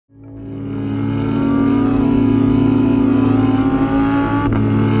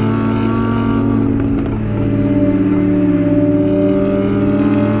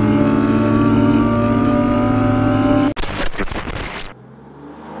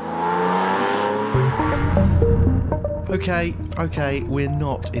Okay, we're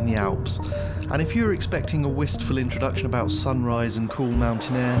not in the Alps. And if you're expecting a wistful introduction about sunrise and cool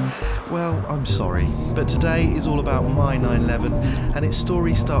mountain air, well, I'm sorry. But today is all about my 911, and its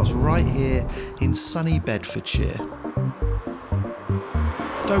story starts right here in sunny Bedfordshire.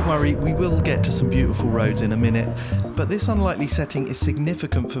 Don't worry, we will get to some beautiful roads in a minute, but this unlikely setting is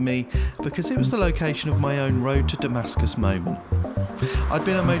significant for me because it was the location of my own road to Damascus moment. I'd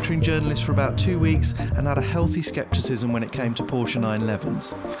been a motoring journalist for about 2 weeks and had a healthy scepticism when it came to Porsche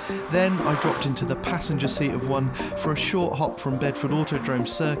 911s. Then I dropped into the passenger seat of one for a short hop from Bedford Autodrome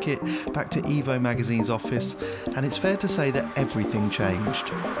Circuit back to Evo magazine's office, and it's fair to say that everything changed.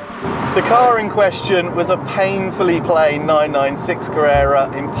 The car in question was a painfully plain 996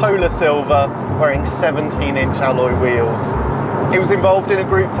 Carrera in polar silver, wearing 17-inch alloy wheels. It was involved in a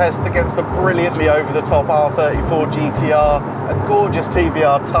group test against a brilliantly over-the-top R34 GTR, a gorgeous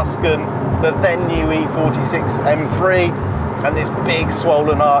TBR Tuscan, the then new E46 M3, and this big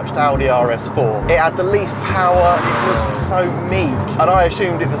swollen arched Audi RS4. It had the least power, it looked so meek, and I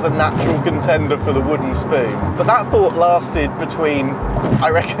assumed it was the natural contender for the wooden spoon. But that thought lasted between, I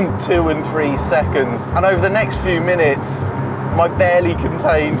reckon, 2 and 3 seconds, and over the next few minutes, my barely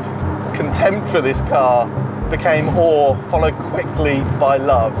contained contempt for this car became awe, followed quickly by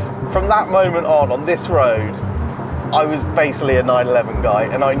love. From that moment on this road, I was basically a 911 guy,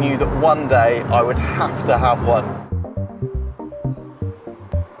 and I knew that one day I would have to have one.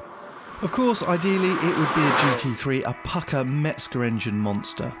 Of course, ideally it would be a GT3, a pucker Metzger engine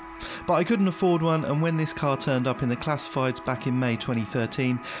monster. But I couldn't afford one, and when this car turned up in the classifieds back in May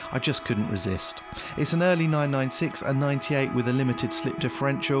 2013, I just couldn't resist. It's an early 996 and 98 with a limited slip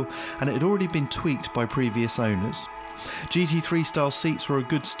differential, and it had already been tweaked by previous owners. GT3 style seats were a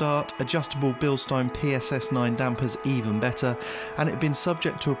good start, adjustable Bilstein PSS 9 dampers even better, and it had been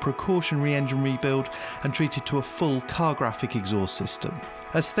subject to a precautionary engine rebuild and treated to a full car graphic exhaust system.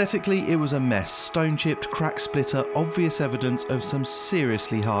 Aesthetically, it was a mess, stone-chipped, crack splitter, obvious evidence of some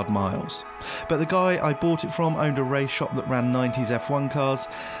seriously hard miles. But the guy I bought it from owned a race shop that ran 90s F1 cars,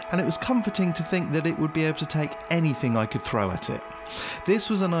 and it was comforting to think that it would be able to take anything I could throw at it. This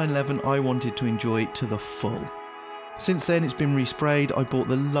was a 911 I wanted to enjoy to the full. Since then it's been resprayed. I bought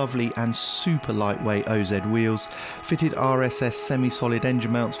the lovely and super lightweight OZ wheels, fitted RSS semi-solid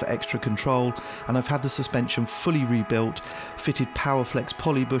engine mounts for extra control, and I've had the suspension fully rebuilt, fitted Powerflex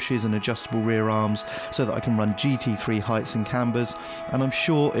poly bushes and adjustable rear arms so that I can run GT3 heights and cambers, and I'm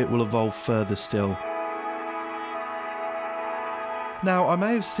sure it will evolve further still. Now, I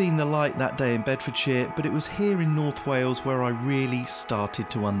may have seen the light that day in Bedfordshire, but it was here in North Wales where I really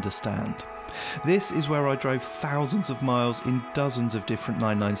started to understand. This is where I drove thousands of miles in dozens of different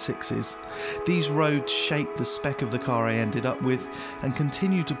 996s. These roads shaped the spec of the car I ended up with and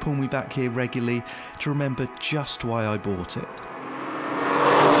continue to pull me back here regularly to remember just why I bought it.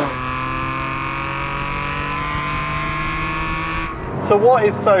 So what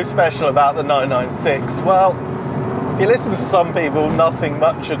is so special about the 996? Well, if you listen to some people, nothing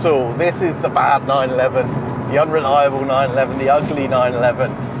much at all. This is the bad 911, the unreliable 911, the ugly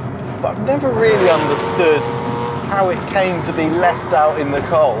 911. But I've never really understood how it came to be left out in the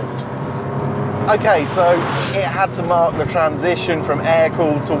cold. Okay, so it had to mark the transition from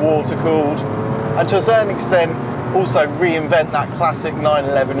air-cooled to water-cooled, and to a certain extent also reinvent that classic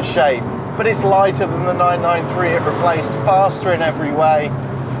 911 shape. But it's lighter than the 993 it replaced, faster in every way,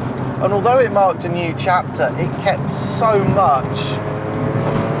 and although it marked a new chapter, it kept so much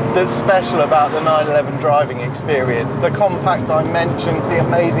that's special about the 911 driving experience. The compact dimensions, the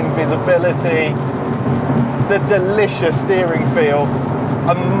amazing visibility, the delicious steering feel,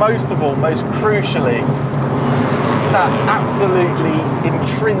 and most of all, most crucially, that absolutely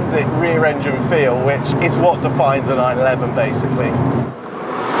intrinsic rear engine feel, which is what defines a 911 basically.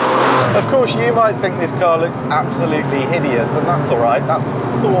 Of course, you might think this car looks absolutely hideous, and that's alright.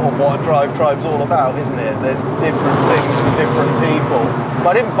 That's sort of what a DRIVETRIBE's all about, isn't it? There's different things for different people. But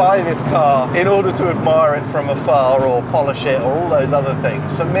I didn't buy this car in order to admire it from afar or polish it or all those other things.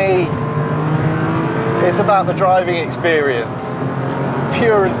 For me, it's about the driving experience,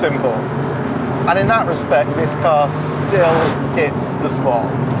 pure and simple. And in that respect, this car still hits the spot.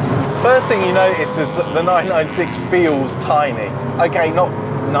 First thing you notice is that the 996 feels tiny. Okay, not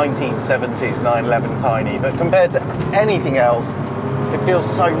 1970s 911 tiny, but compared to anything else, it feels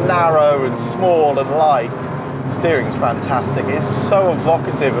so narrow and small and light. The steering's fantastic. It's so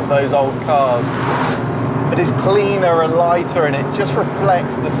evocative of those old cars, but it's cleaner and lighter, and it just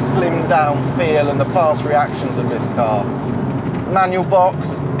reflects the slimmed down feel and the fast reactions of this car. Manual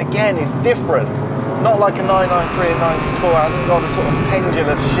box, again, is different. Not like a 993 and 964, it hasn't got a sort of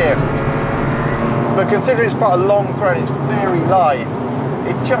pendulous shift. but considering it's quite a long throw and it's very light,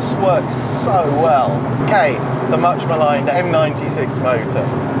 it just works so well. Okay, the much maligned M96 motor.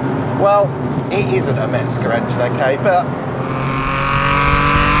 Well, it isn't a Metzger engine, okay, but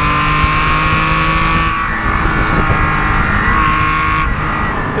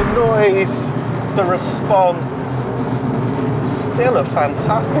the noise, the response, still a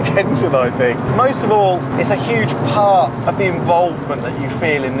fantastic engine, I think. Most of all, it's a huge part of the involvement that you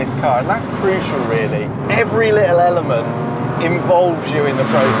feel in this car, and that's crucial, really. Every little element involves you in the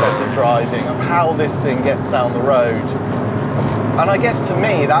process of driving, of how this thing gets down the road. And I guess to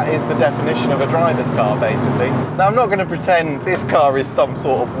me, that is the definition of a driver's car, basically. Now, I'm not going to pretend this car is some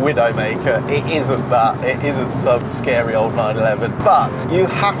sort of widowmaker. It isn't that. It isn't some scary old 911. But you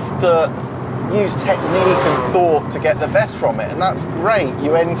have to use technique and thought to get the best from it, and that's great.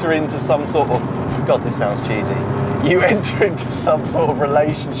 You enter into some sort of, God, this sounds cheesy, you enter into some sort of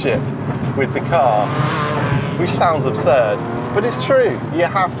relationship with the car, which sounds absurd, but it's true. You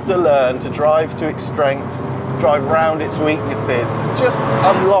have to learn to drive to its strengths, drive around its weaknesses, just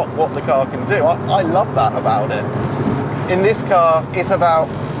unlock what the car can do. I love that about it. In this car, it's about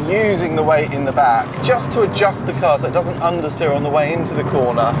using the weight in the back just to adjust the car so it doesn't understeer on the way into the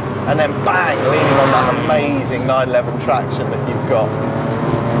corner, and then bang, leaning on that amazing 911 traction that you've got.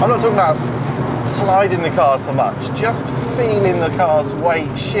 I'm not talking about sliding the car so much, just feeling the car's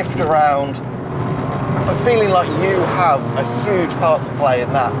weight shift around and feeling like you have a huge part to play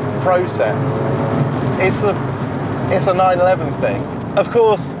in that process. It's a 911 thing. Of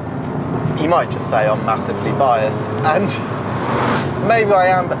course, you might just say I'm massively biased, and maybe I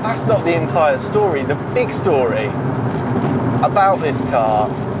am, but that's not the entire story. The big story about this car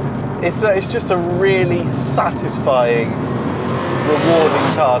is that it's just a really satisfying,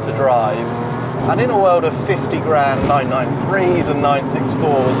 rewarding car to drive. And in a world of 50 grand 993s and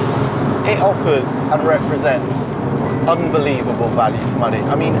 964s, it offers and represents unbelievable value for money.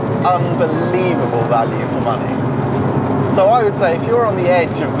 I mean, unbelievable value for money. So I would say if you're on the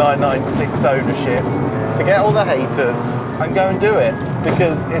edge of 996 ownership, forget all the haters and go and do it,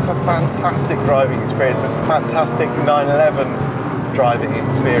 because it's a fantastic driving experience. It's a fantastic 911 driving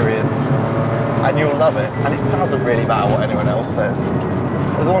experience, and you'll love it. And it doesn't really matter what anyone else says,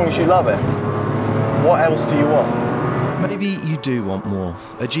 as long as you love it. What else do you want? Maybe you do want more.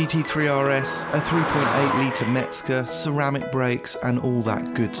 A GT3 RS, a 3.8 litre Metzger, ceramic brakes and all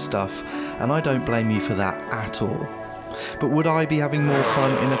that good stuff, and I don't blame you for that at all. But would I be having more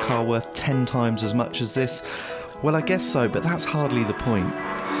fun in a car worth 10 times as much as this? Well, I guess so, but that's hardly the point.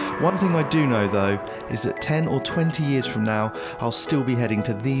 One thing I do know though is that 10 or 20 years from now I'll still be heading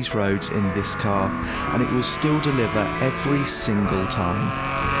to these roads in this car, and it will still deliver every single time.